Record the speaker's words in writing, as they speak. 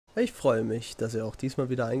Ich freue mich, dass ihr auch diesmal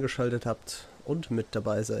wieder eingeschaltet habt und mit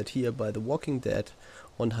dabei seid hier bei The Walking Dead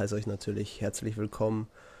und heiße euch natürlich herzlich willkommen.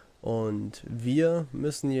 Und wir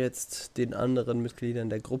müssen jetzt den anderen Mitgliedern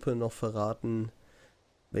der Gruppe noch verraten,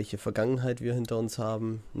 welche Vergangenheit wir hinter uns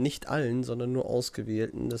haben. Nicht allen, sondern nur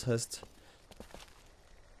ausgewählten. Das heißt,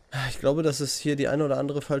 ich glaube, dass es hier die eine oder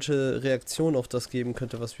andere falsche Reaktion auf das geben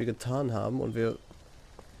könnte, was wir getan haben. Und wir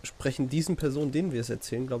sprechen diesen Personen, denen wir es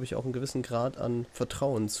erzählen, glaube ich, auch einen gewissen Grad an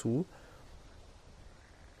Vertrauen zu.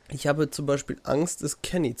 Ich habe zum Beispiel Angst, es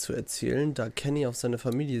Kenny zu erzählen, da Kenny auf seine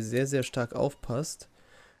Familie sehr, sehr stark aufpasst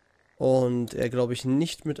und er, glaube ich,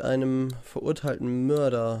 nicht mit einem verurteilten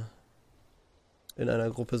Mörder in einer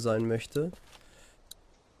Gruppe sein möchte.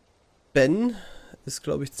 Ben ist,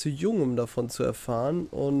 glaube ich, zu jung, um davon zu erfahren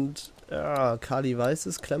und ja, Carly weiß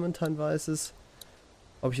es, Clementine weiß es.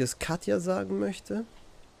 Ob ich es Katja sagen möchte?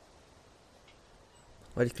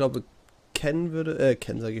 Weil ich glaube, Ken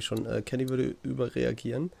sage ich schon, Kenny würde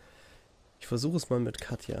überreagieren. Ich versuche es mal mit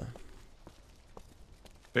Katja.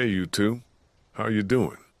 Hey, you two. How you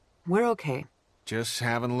doing? We're okay. Just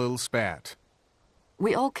having a little spat.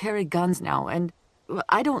 We all carry guns now, and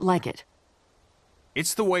I don't like it.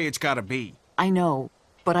 It's the way it's gotta be. I know,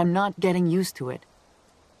 but I'm not getting used to it.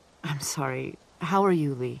 I'm sorry. How are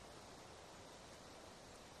you, Lee?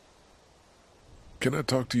 Can I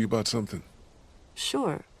talk to you about something?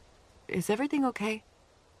 Sure. Is everything okay?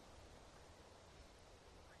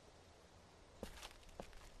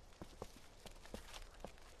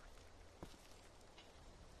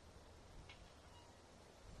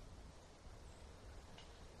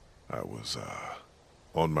 I was,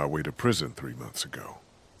 on my way to prison 3 months ago.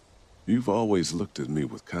 You've always looked at me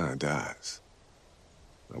with kind eyes.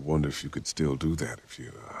 I wonder if you could still do that if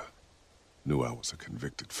you, knew I was a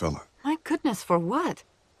convicted felon. My goodness, for what?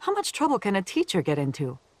 How much trouble can a teacher get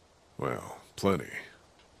into? Well, plenty.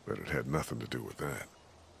 But it had nothing to do with that.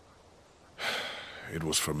 It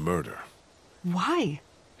was for murder. Why?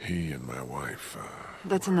 He and my wife,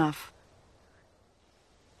 That's enough.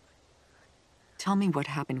 Tell me what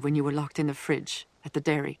happened when you were locked in the fridge at the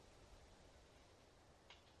dairy.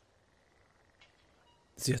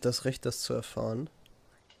 Sie hat das Recht, das zu erfahren.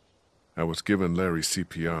 I was giving Larry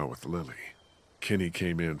CPR with Lily. Kenny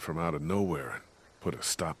came in from out of nowhere and put a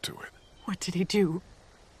stop to it. What did he do?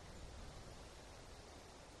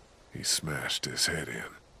 He smashed his head in.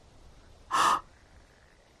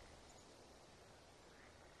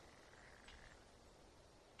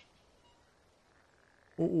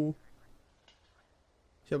 Oh oh.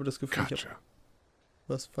 Ich habe das Gefühl, ich Gotcha. habe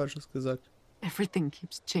was Falsches gesagt. Everything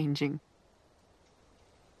keeps changing.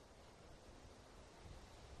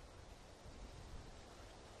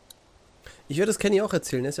 Ich werde es Kenny auch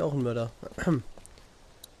erzählen, er ist ja auch ein Mörder.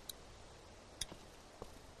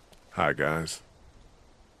 Hi, guys.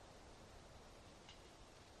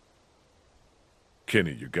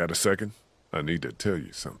 Kenny, you got a second? I need to tell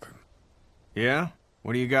you something. Yeah?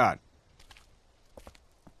 What do you got?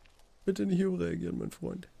 Bitte nicht überreagieren, mein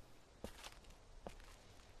Freund.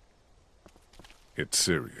 It's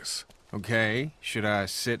serious. Okay, should I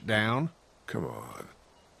sit down? Come on.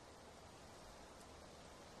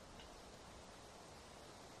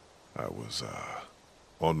 I was,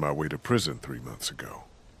 on my way to prison 3 months ago.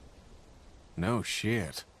 No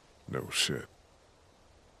shit. No shit.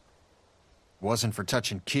 Wasn't for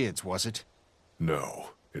touching kids, was it?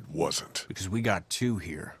 No, it wasn't. Because we got two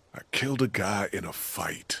here. I killed a guy in a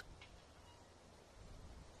fight.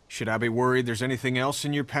 Should I be worried there's anything else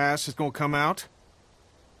in your past that's gonna come out?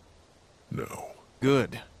 No.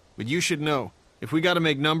 Good. But you should know, if we gotta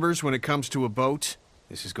make numbers when it comes to a boat,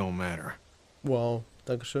 this is gonna matter. Wow,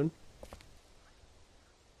 dankeschön.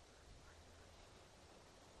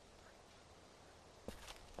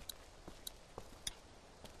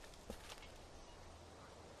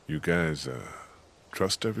 You guys,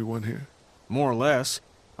 trust everyone here? More or less.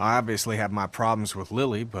 I obviously have my problems with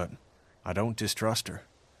Lily, but I don't distrust her.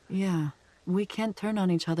 Yeah, we can't turn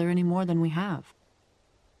on each other any more than we have.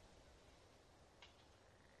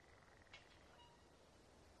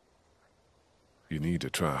 You need to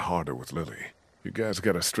try harder with Lily. You guys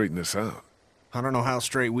gotta straighten this out. I don't know how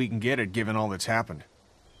straight we can get it given all that's happened.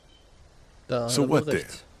 Da So hat er wohl what then?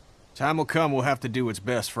 recht. Time will come we'll have to do what's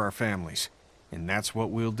best for our families. And that's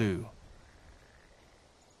what we'll do.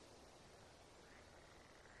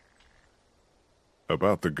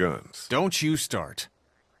 About the guns. Don't you start.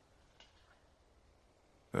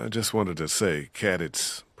 I just wanted to say, Kat,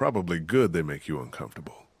 it's probably good they make you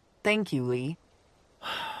uncomfortable. Thank you, Lee.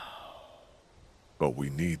 But we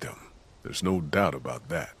need them. There's no doubt about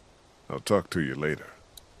that. I'll talk to you later.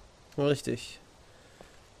 Richtig.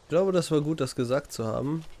 Ich glaube, das war gut, das gesagt zu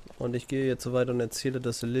haben. Und ich gehe jetzt so weit und erzähle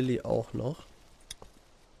das Lily auch noch.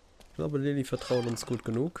 Ich glaube, Lily vertraut uns gut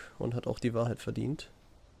genug und hat auch die Wahrheit verdient.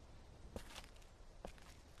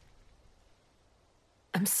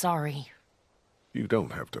 I'm sorry. You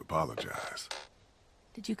don't have to apologize.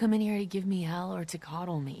 Did you come in here to give me hell or to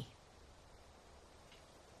coddle me?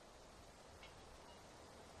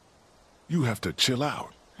 You have to chill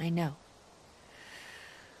out. I know.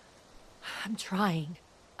 I'm trying.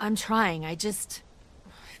 I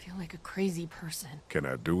feel like a crazy person. Can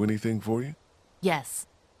I do anything for you? Yes,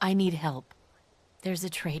 I need help. There's a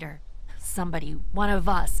traitor. Somebody, one of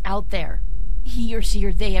us, out there. He or she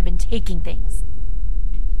or they have been taking things.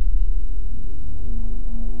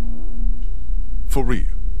 For real?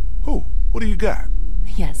 Who? What do you got?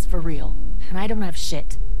 Yes, for real. And I don't have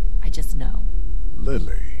shit. I just know.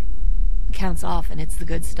 Lily. The count's off and it's the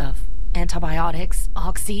good stuff. Antibiotics,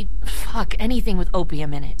 oxy, fuck, anything with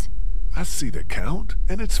opium in it. I see the count,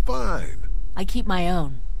 and it's fine. I keep my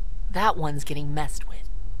own. That one's getting messed with.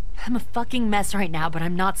 I'm a fucking mess right now, but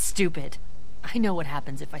I'm not stupid. I know what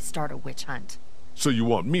happens if I start a witch hunt. So you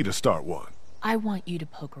want me to start one? I want you to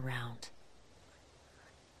poke around.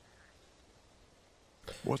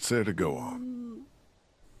 What's there to go on?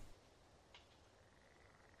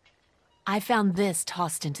 I found this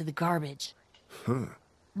tossed into the garbage. Huh.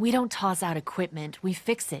 We don't toss out equipment, we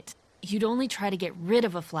fix it. You'd only try to get rid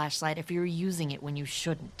of a flashlight if you were using it when you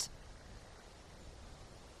shouldn't.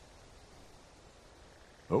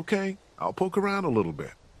 Okay, I'll poke around a little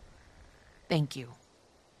bit. Thank you.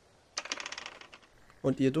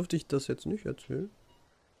 Und ihr durfte ich das jetzt nicht erzählen?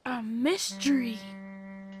 A mystery.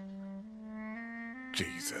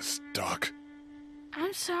 Jesus, Doc.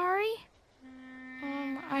 I'm sorry.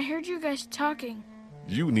 I heard you guys talking.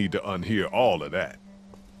 You need to unhear all of that.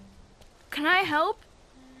 Can I help?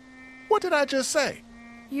 What did I just say?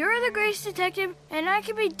 You're the Grace Detective, and I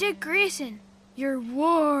can be Dick Grayson, your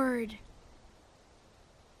ward.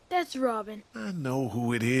 That's Robin. I know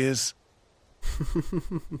who it is.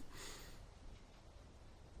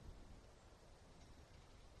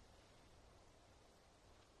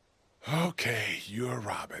 Okay, you're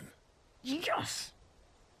Robin. Yes.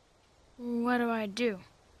 What do I do?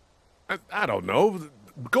 I don't know.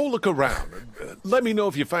 Go look around. Let me know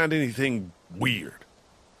if you find anything weird.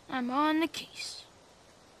 I'm on the case.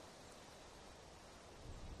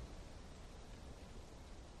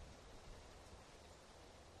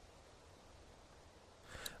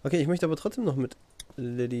 Okay, ich möchte aber trotzdem noch mit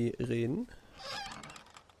Lily reden.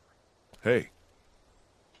 Hey.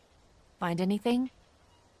 Find anything?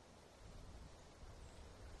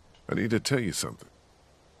 I need to tell you something.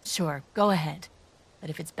 Sure, go ahead. But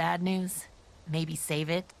if it's bad news, maybe save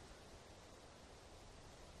it.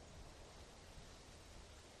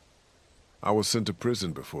 I was sent to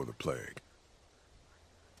prison before the plague.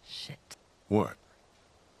 Shit. What?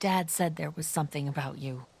 Dad said there was something about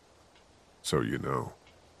you. So you know.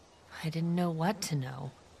 I didn't know what to know.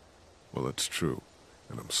 Well, it's true,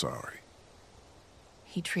 and I'm sorry.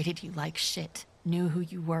 He treated you like shit, knew who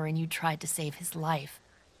you were, and you tried to save his life.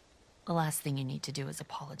 The last thing you need to do is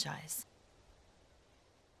apologize.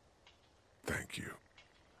 Thank you.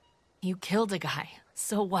 You killed a guy.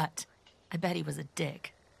 So what? I bet he was a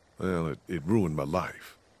dick. Well, it ruined my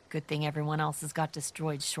life. Good thing everyone else's got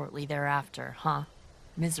destroyed shortly thereafter, huh?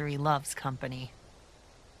 Misery loves company.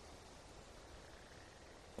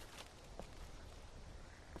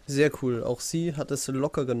 Sehr cool. Auch sie hat es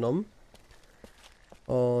locker genommen.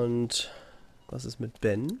 Und was ist mit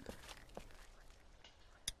Ben?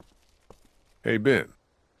 Hey, Ben.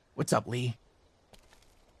 What's up, Lee?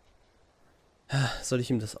 Soll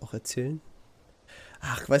ich ihm das auch erzählen?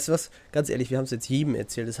 Ach, weißt du was? Ganz ehrlich, wir haben es jetzt jedem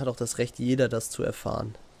erzählt. Es hat auch das Recht, jeder das zu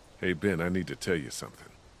erfahren. Hey, Ben, I need to tell you something.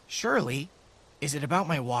 Surely. Is it about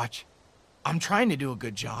my watch? I'm trying to do a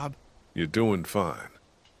good job. You're doing fine.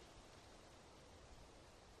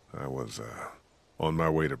 I was, on my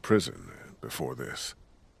way to prison before this.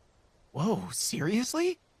 Whoa,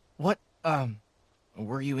 seriously? What,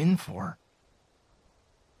 were you in for?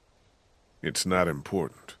 It's not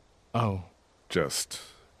important. Oh. Just,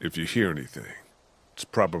 if you hear anything, it's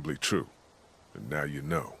probably true. And now you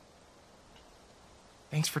know.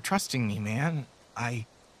 Thanks for trusting me, man.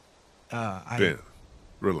 Ben,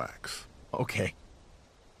 relax. Okay.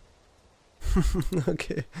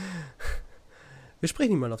 Okay. Wir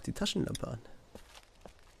sprechen ihn mal auf die Taschenlampe an.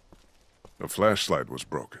 A flashlight was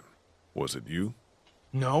broken. Was it you?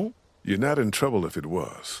 No? You're not in trouble if it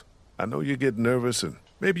was. I know you get nervous and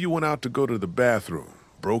maybe you went out to go to the bathroom,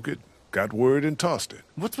 broke it, got word and tossed it.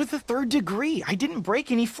 What's with the third degree? I didn't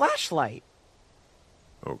break any flashlight.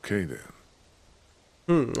 Okay then.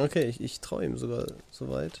 Okay, ich traue ihm sogar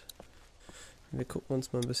soweit. Wir gucken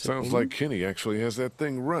uns mal ein bisschen Sounds um. like Kenny actually has that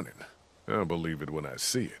thing running. I'll believe it when I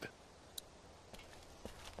see it.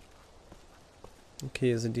 Okay,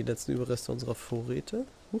 hier sind die letzten Überreste unserer Vorräte.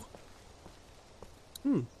 Huch.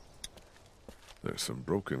 There's some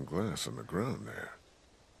broken glass on the ground there.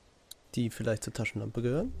 Die vielleicht zur Taschenlampe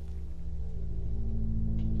gehören?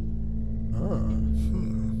 Ah.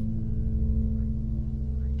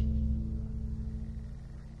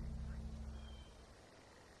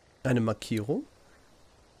 Eine Markierung.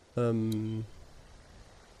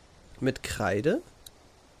 Mit Kreide.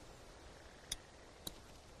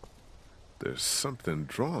 There's something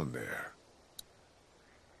drawn there.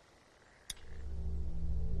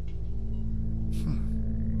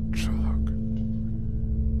 Chalk.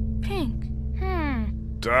 Pink.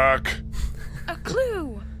 Doc! A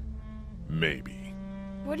clue. Maybe.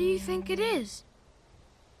 What do you think it is?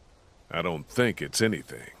 I don't think it's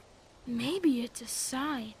anything. Maybe it's a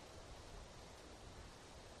sign.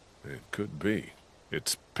 It could be.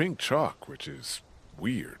 It's pink chalk, which is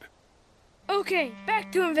weird. Okay,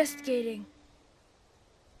 back to investigating.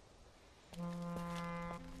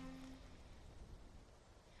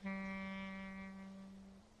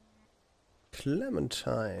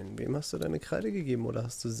 Clementine, wem hast du deine Kreide gegeben oder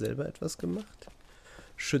hast du selber etwas gemacht?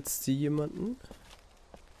 Schützt sie jemanden?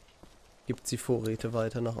 Gibt sie Vorräte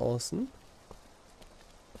weiter nach außen?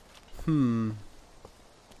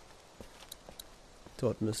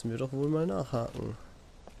 Dort müssen wir doch wohl mal nachhaken.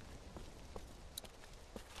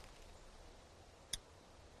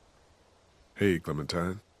 Hey,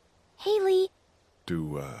 Clementine. Haley,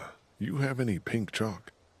 Do, you have any pink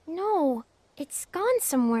chalk? no, it's gone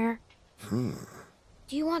somewhere. Do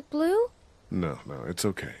you want blue? No, it's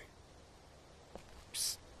okay.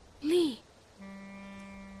 Lee.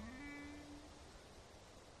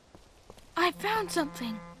 I found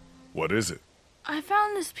something. What is it? I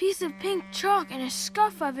found this piece of pink chalk and a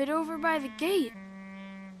scuff of it over by the gate.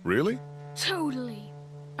 Really? Totally.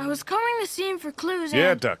 I was combing the scene for clues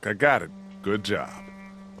Yeah, and... Duck, I got it. Good job.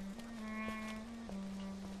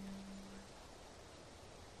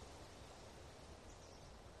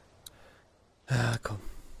 Ah, komm.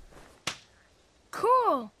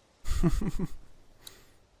 Cool.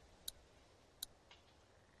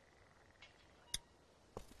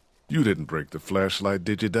 You didn't break the flashlight,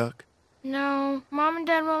 did you, Duck? No, Mom and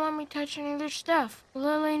Dad won't let me touch any of their stuff.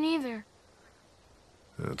 Lily neither.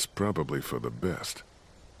 That's probably for the best.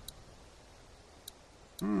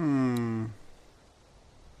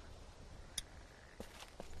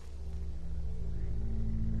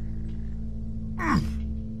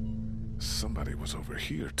 Somebody was over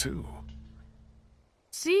here, too.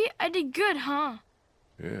 See? I did good, huh?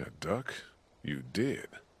 Yeah, Duck, you did.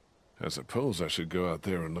 I suppose I should go out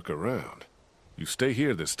there and look around. You stay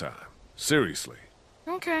here this time. Seriously.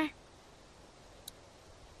 Okay.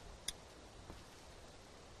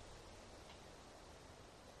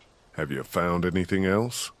 Have you found anything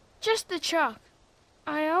else? Just the chalk.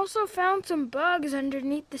 I also found some bugs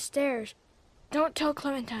underneath the stairs. Don't tell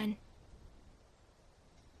Clementine.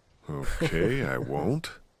 Okay, I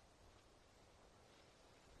won't.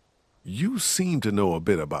 You seem to know a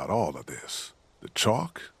bit about all of this. The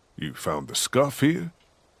chalk, you found the scuff here.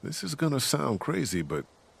 This is gonna sound crazy, but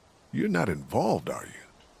you're not involved, are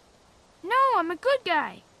you? No, I'm a good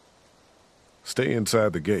guy. Stay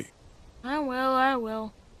inside the gate. I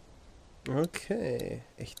will. Okay,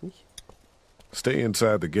 echt nicht? Stay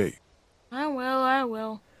inside the gate. I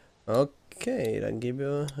will. Okay, dann gehen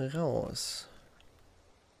wir raus.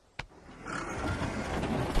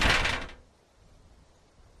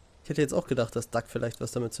 Ich hätte jetzt auch gedacht, dass Duck vielleicht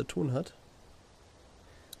was damit zu tun hat.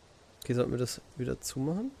 Okay, sollten wir das wieder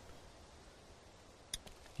zumachen?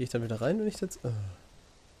 Gehe ich dann wieder rein, wenn ich jetzt...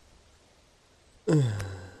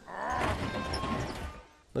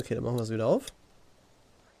 Okay, dann machen wir es wieder auf.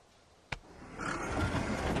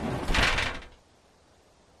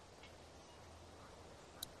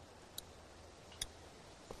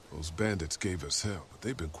 Those bandits gave us hell, but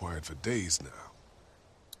they've been quiet for days now.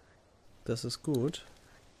 Das ist gut.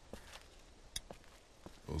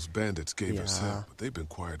 Those bandits gave us Ja. hell, but they've been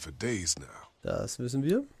quiet for days now. Das wissen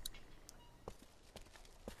wir.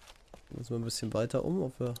 Müssen wir ein bisschen weiter um,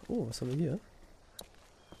 ob wir... Oh, was haben wir hier?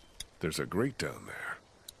 There's a grate down there.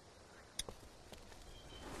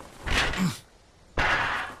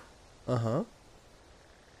 Aha.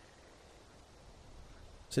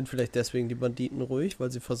 Sind vielleicht deswegen die Banditen ruhig,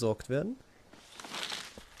 weil sie versorgt werden?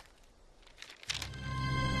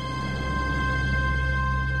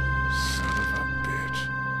 Son of a bitch.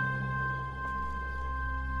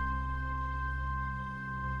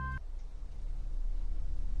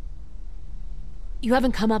 You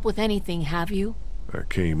haven't come up with anything, have you? I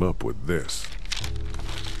came up with this.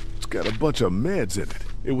 It's got a bunch of meds in it.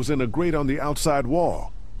 It was in a grate on the outside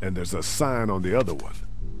wall, and there's a sign on the other one.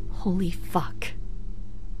 Holy fuck.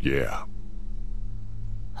 Yeah.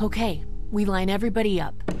 Okay, we line everybody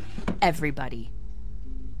up. Everybody.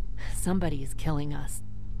 Somebody is killing us.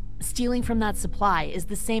 Stealing from that supply is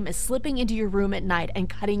the same as slipping into your room at night and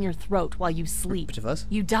cutting your throat while you sleep. Bitte was?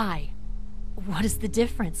 You die. What is the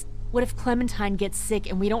difference? What if Clementine gets sick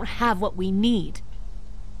and we don't have what we need?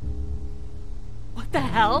 What the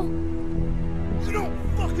hell? You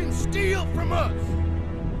don't fucking steal from us!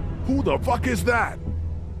 Who the fuck is that?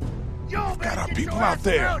 Y'all got our better get people your out asses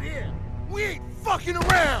there. out here. We ain't fucking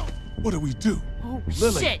around! What do we do? Oh,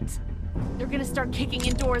 Lily. shit! They're gonna start kicking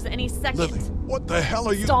indoors any second. Lily, what the hell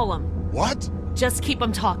are you... Stall him. What? Just keep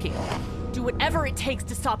him talking. Do whatever it takes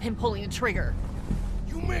to stop him pulling the trigger.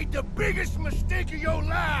 You made the biggest mistake of your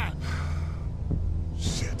life!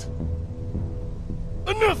 Shit.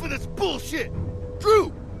 Enough of this bullshit!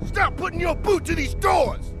 Drew, stop putting your boot to these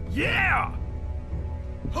doors! Yeah!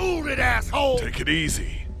 Hold it, asshole! Take it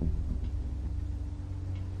easy.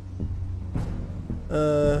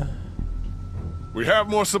 We have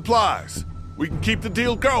more supplies. We can keep the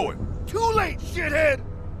deal going. Too late, shithead!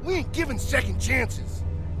 We ain't giving second chances.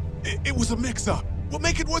 It was a mix-up. We'll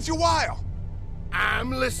make it worth your while.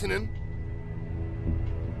 I'm listening.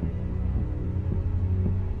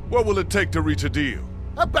 What will it take to reach a deal?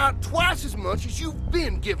 About twice as much as you've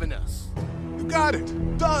been giving us. You got it.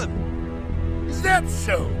 Done. Is that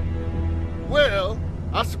so? Well,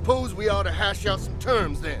 I suppose we ought to hash out some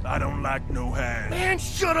terms then. I don't like no hash. Man,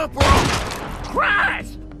 shut up, or I'll...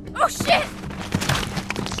 Christ! Oh shit!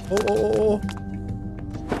 Oh.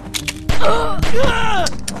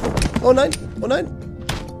 Oh nein! Oh nein!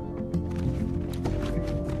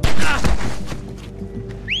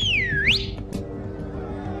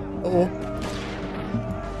 Oh.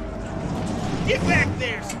 Get back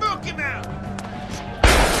there! Smoke him out!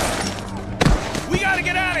 We gotta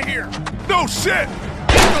get out of here! No shit!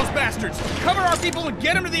 Get those bastards! Cover our people and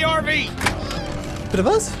get them to the RV! Bitte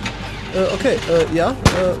was? Okay, ja,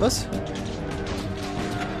 was?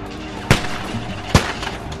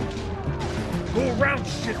 Go around,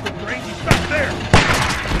 shit with brains. He's back there!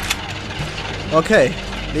 Okay,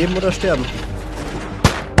 leben oder sterben.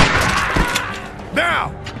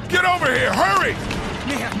 Now! Get over here! Hurry!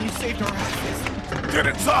 Man, you saved our asses. Get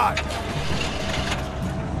inside!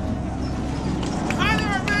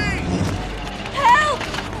 Help!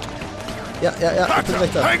 Ja, ich bin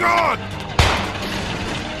gleich da. Hang on!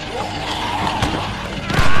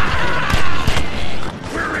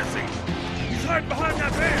 Where is he? He's hiding behind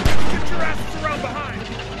that van! Get your asses around behind!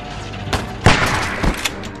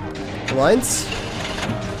 Nummer 1.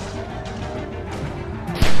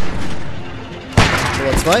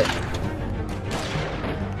 Nummer 2.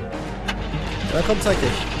 Na komm, zeig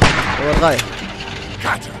dich. Nummer 3.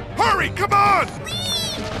 Gotcha! Hurry! Come on!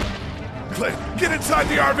 Clint, get inside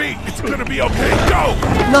the RV! It's gonna be okay! Go!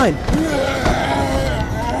 Nein!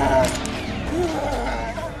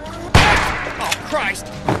 Oh, Christ!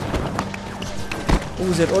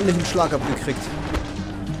 Oh, sie hat ordentlich einen Schlag abgekriegt.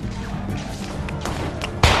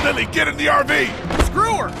 Lily, get in the RV!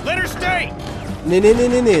 Screw her! Let her stay! Nee.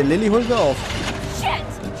 Lilly holt mir auf. Shit!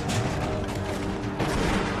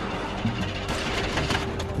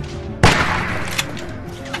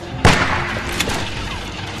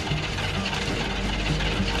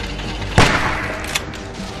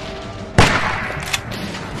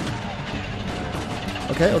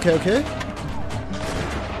 Okay.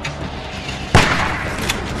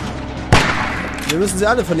 Wir müssen sie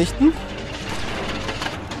alle vernichten.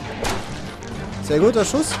 Sehr guter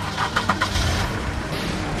Schuss.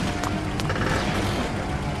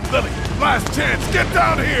 Lily, last chance! Get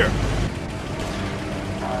down here!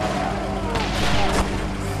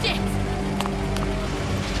 Shit!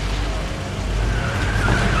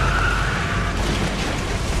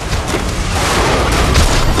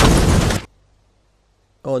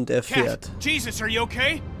 Und er Cat, fährt. Jesus, are you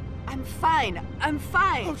okay? I'm fine. I'm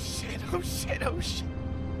fine. Oh shit, oh shit, oh shit.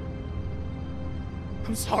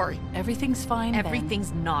 I'm sorry. Everything's fine.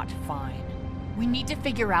 Everything's not fine. We need to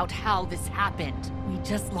figure out how this happened. We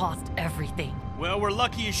just lost everything. Well, we're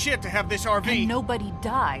lucky as shit to have this RV. And nobody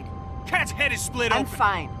died. Cat's head is split I'm open.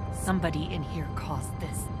 fine. Somebody in here caused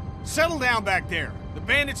this. Settle down back there. The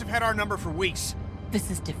bandits have had our number for weeks. This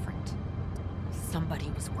is different. Somebody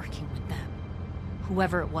was working with them.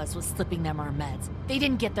 Whoever it was slipping them our meds. They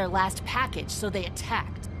didn't get their last package, so they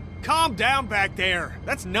attacked. Calm down back there.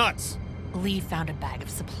 That's nuts. Lee found a bag of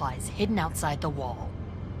supplies hidden outside the wall.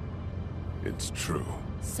 It's true.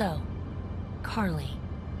 So, Carly,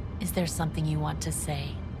 is there something you want to say?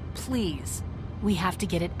 Please. We have to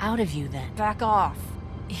get it out of you then. Back off.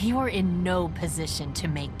 You're in no position to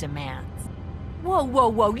make demands. Whoa, whoa,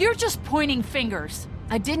 whoa, you're just pointing fingers.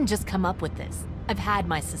 I didn't just come up with this. I've had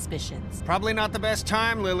my suspicions. Probably not the best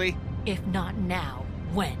time, Lily. If not now,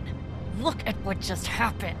 when? Look at what just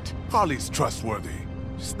happened. Carly's trustworthy.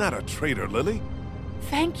 She's not a traitor, Lily.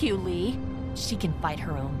 Thank you, Lee. She can fight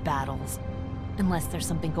her own battles. Unless there's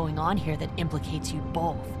something going on here that implicates you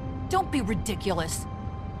both. Don't be ridiculous.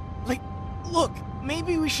 Like, look,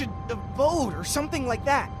 maybe we should vote or something like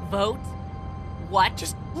that. Vote? What?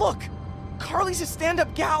 Just look. Carly's a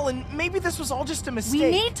stand-up gal, and maybe this was all just a mistake.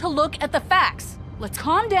 We need to look at the facts. Let's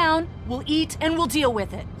calm down, we'll eat, and we'll deal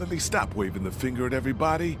with it. Lily, stop waving the finger at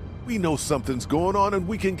everybody. We know something's going on, and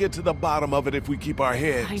we can get to the bottom of it if we keep our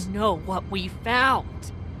heads. I know what we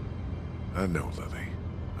found. I know, Lily.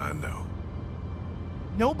 I know.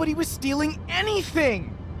 Nobody was stealing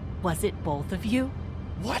anything! Was it both of you?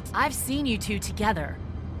 What? I've seen you two together.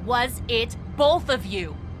 Was it both of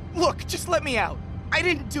you? Look, just let me out. I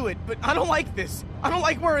didn't do it, but I don't like this. I don't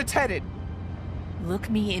like where it's headed. Look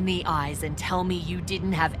me in the eyes and tell me you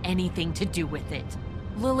didn't have anything to do with it.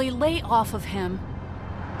 Lily, lay off of him.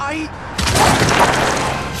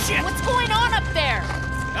 Shit! What's going on up there?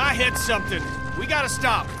 I hit something. We gotta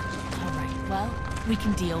stop. All right, well, we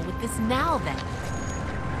can deal with this now then.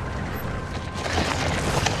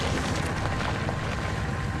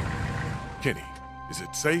 Kenny, is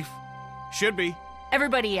it safe? Should be.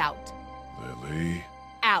 Everybody out. Lily.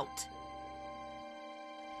 Out.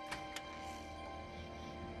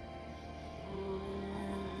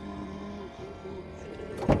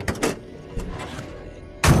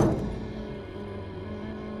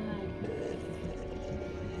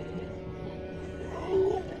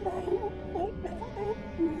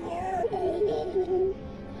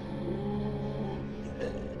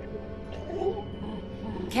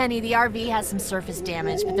 Kenny, the RV has some surface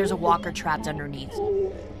damage, but there's a walker trapped underneath.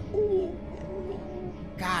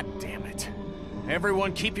 God damn it.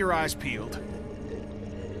 Everyone keep your eyes peeled.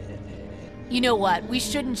 You know what? We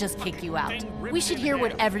shouldn't just kick you out. We should hear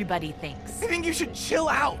what everybody thinks. I think you should chill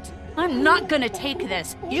out. I'm not gonna take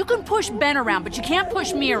this. You can push Ben around, but you can't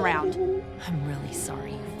push me around. I'm really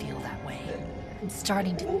sorry you feel that way. I'm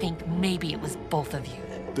starting to think maybe it was both of you.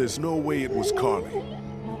 There's no way it was Carly.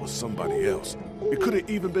 It was somebody else. It could have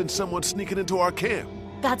even been someone sneaking into our camp.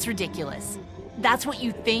 That's ridiculous. That's what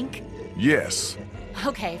you think? Yes.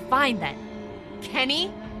 Okay, fine then.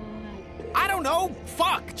 Kenny? I don't know.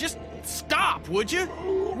 Fuck. Just stop, would you?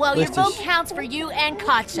 Well, your vote counts for you and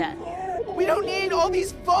Katja. We don't need all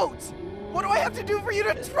these votes. What do I have to do for you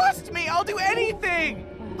to trust me? I'll do anything.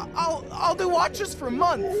 I'll do watches for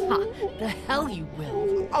months. Huh, the hell you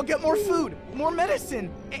will. I'll get more food, more medicine,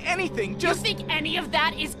 anything. Just You think any of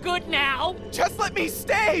that is good now? Just let me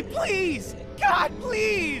stay, please. God,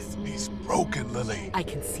 please. He's broken, Lily. I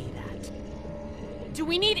can see that. Do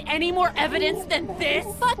we need any more evidence than this?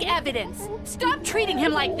 Fuck evidence. Stop treating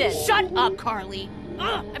him like this. Shut up, Carly.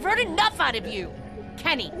 Ugh, I've heard enough out of you.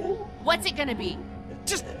 Kenny, what's it gonna be?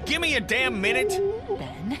 Just give me a damn minute.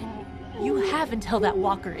 Ben, you have until that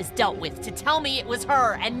walker is dealt with to tell me it was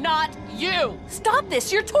her and not you. Stop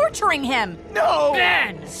this, you're torturing him. No.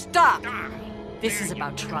 Ben, Stop. this is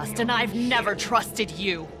about trust, and I've never trusted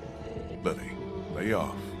you. Lily, lay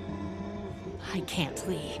off. I can't,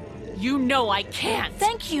 Lee. You know I can't.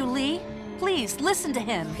 Thank you, Lee. Please, listen to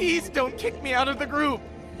him. Please don't kick me out of the group.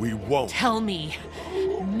 We won't. Tell me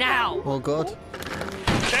now. Oh Gott.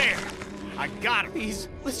 There. I got him. Please,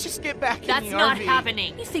 let's just get back That's in the not RV.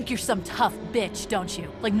 happening. You think you're some tough bitch, don't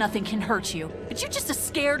you? Like nothing can hurt you. But you're just a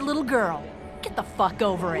scared little girl. Get the fuck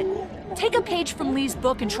over it. Take a page from Lee's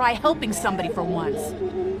book and try helping somebody for once.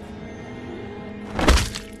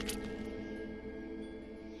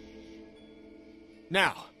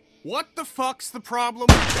 Now, what the fuck's the problem?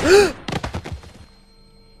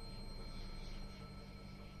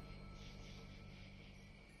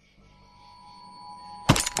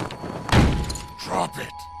 Drop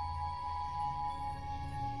it.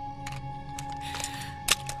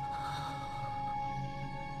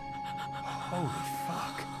 Holy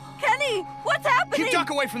fuck. Kenny, what's happening? You duck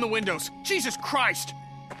away from the windows. Jesus Christ.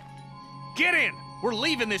 Get in. We're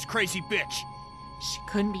leaving this crazy bitch. She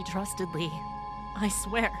couldn't be trusted, Lee. I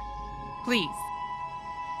swear. Please.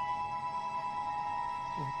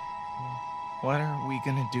 What are we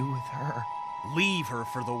gonna do with her? Leave her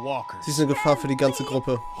for the walkers. Sie ist eine Gefahr für die ganze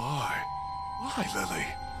Gruppe. Why? Why, Lily?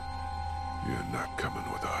 You're not coming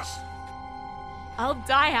with us. I'll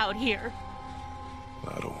die out here.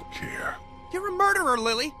 I don't care. You're a murderer,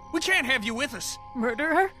 Lily. We can't have you with us.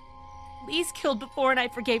 Murderer? Lee's killed before and I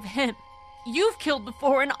forgave him. You've killed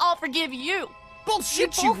before and I'll forgive you.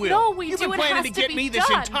 Bullshit, You you both will. know we You've do been what planning has to to get be me this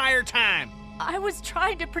done. entire time. I was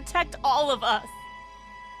trying to protect all of us.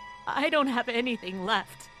 I don't have anything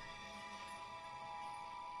left.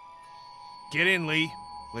 Get in, Lee.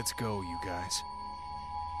 Let's go, you guys.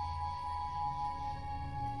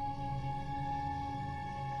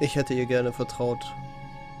 Ich hätte ihr gerne vertraut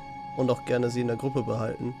und auch gerne sie in der Gruppe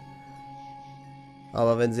behalten.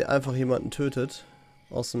 Aber wenn sie einfach jemanden tötet,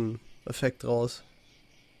 aus dem Effekt raus,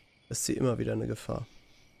 ist sie immer wieder eine Gefahr.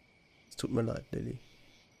 Es tut mir leid, Lilly.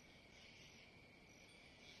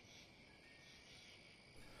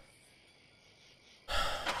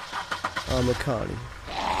 Arme Carly.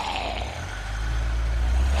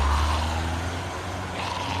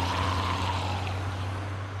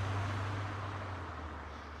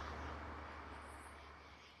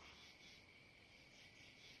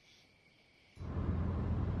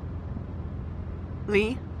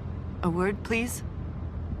 Lee, a word, please?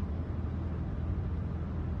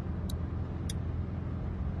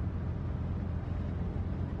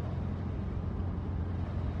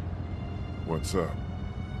 What's up?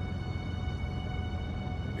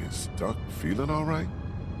 Is Duck feeling all right?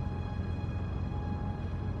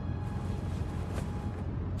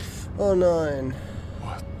 Oh nein.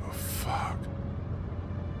 What the fuck?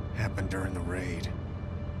 Happened during the raid.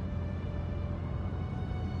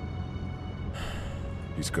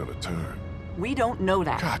 He's gonna turn. We don't know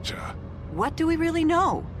that. Gotcha. What do we really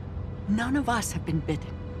know? None of us have been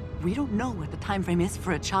bitten. We don't know what the time frame is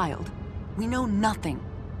for a child. We know nothing.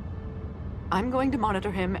 I'm going to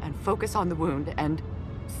monitor him and focus on the wound and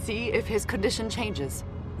see if his condition changes.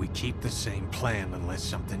 We keep the same plan unless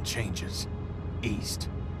something changes. East.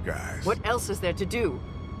 Guys. What else is there to do?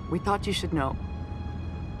 We thought you should know.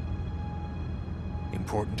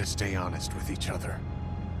 Important to stay honest with each other.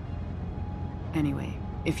 Anyway,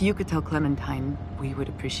 if you could tell Clementine, we would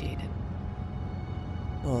appreciate it.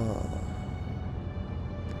 Oh.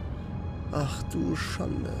 Ach du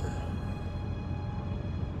Schande.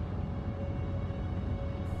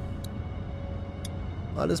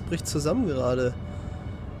 Alles bricht zusammen gerade.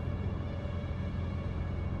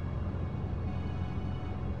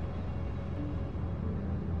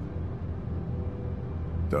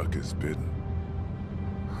 Duck is bitten.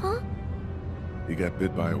 Huh? He got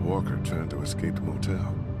bit by a walker trying to escape the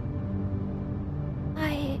motel.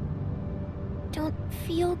 I don't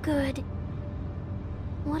feel good.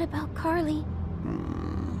 What about Carly?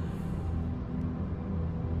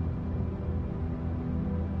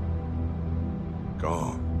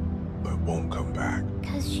 Gone, but won't come back.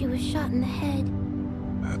 'Cause she was shot in the head.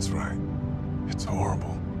 That's right. It's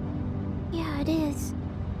horrible. Yeah, it is.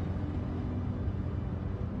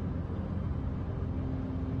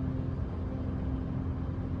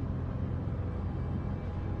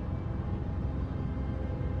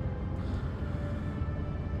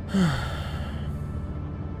 I'm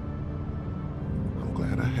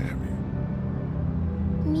glad I have you.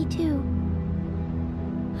 Me too.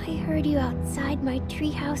 I heard you outside my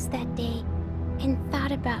treehouse that day and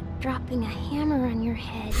thought about dropping a hammer on your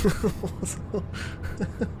head.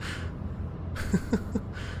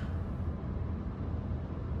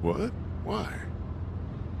 What? Why?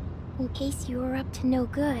 In case you were up to no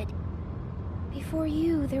good. Before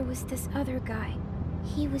you, there was this other guy.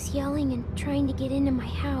 He was yelling and trying to get into my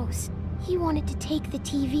house. He wanted to take the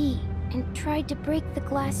TV and tried to break the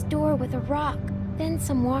glass door with a rock. Then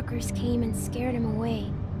some walkers came and scared him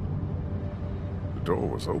away. The door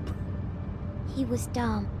was open. He was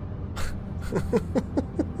dumb.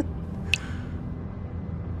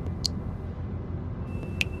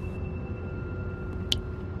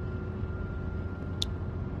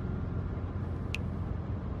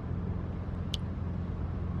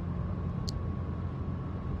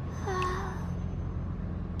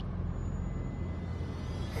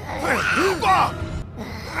 Fuck!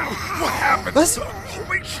 What happened? Was?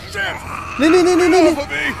 Holy shit! Nee, nee, nee, nee, nee, nee. Off of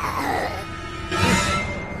me!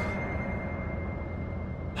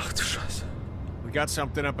 Ach du Scheiße. We got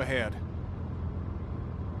something up ahead.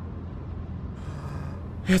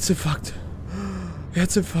 Herzinfarkt.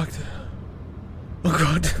 Herzinfarkt. Oh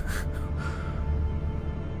Gott.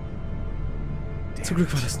 Zum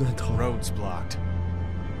Glück war das nur ein Traum. Road's blocked.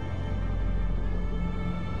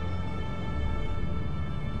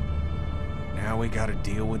 Now we gotta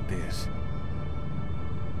deal with this.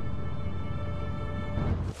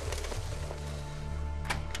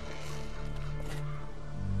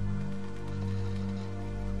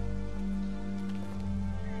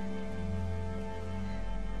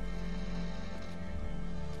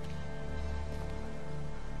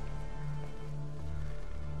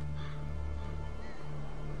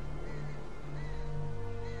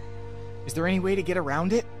 Is there any way to get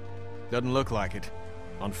around it? Doesn't look like it.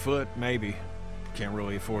 On foot, maybe. Can't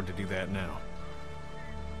really afford to do that now.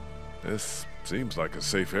 This seems like a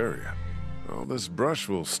safe area. All this brush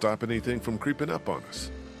will stop anything from creeping up on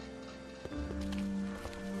us.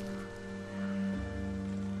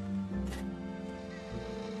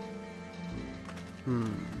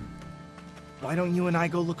 Why don't you and I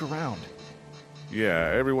go look around?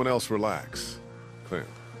 Yeah, everyone else relax. Clem,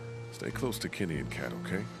 stay close to Kenny and Kat,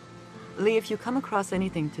 okay? Lee, if you come across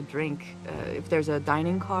anything to drink, if there's a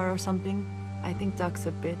dining car or something, I think Duck's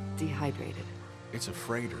a bit dehydrated. It's a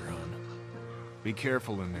freighter, hon. Be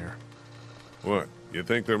careful in there. What, you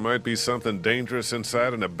think there might be something dangerous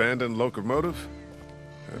inside an abandoned locomotive?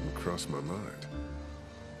 Hadn't crossed my mind.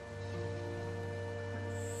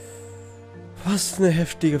 Was eine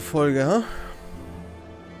heftige Folge, ha?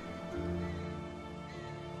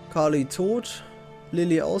 Carly tot,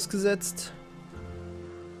 Lily ausgesetzt,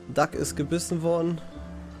 Duck ist gebissen worden.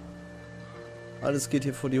 Alles geht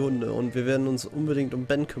hier vor die Hunde und wir werden uns unbedingt um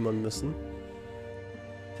Ben kümmern müssen.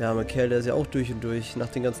 Der arme Kerl, der ist ja auch durch und durch, nach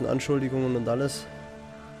den ganzen Anschuldigungen und alles.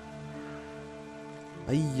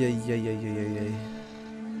 Eieieiei.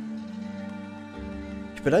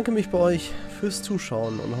 Ich bedanke mich bei euch fürs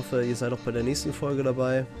Zuschauen und hoffe, ihr seid auch bei der nächsten Folge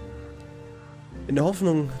dabei. In der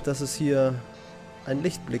Hoffnung, dass es hier einen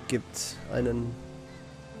Lichtblick gibt, einen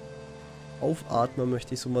Aufatmer,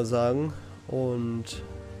 möchte ich so mal sagen. Und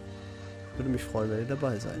würde mich freuen, wenn ihr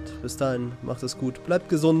dabei seid. Bis dahin, macht es gut, bleibt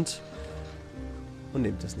gesund und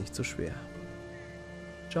nehmt es nicht zu schwer.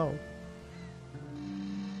 Ciao.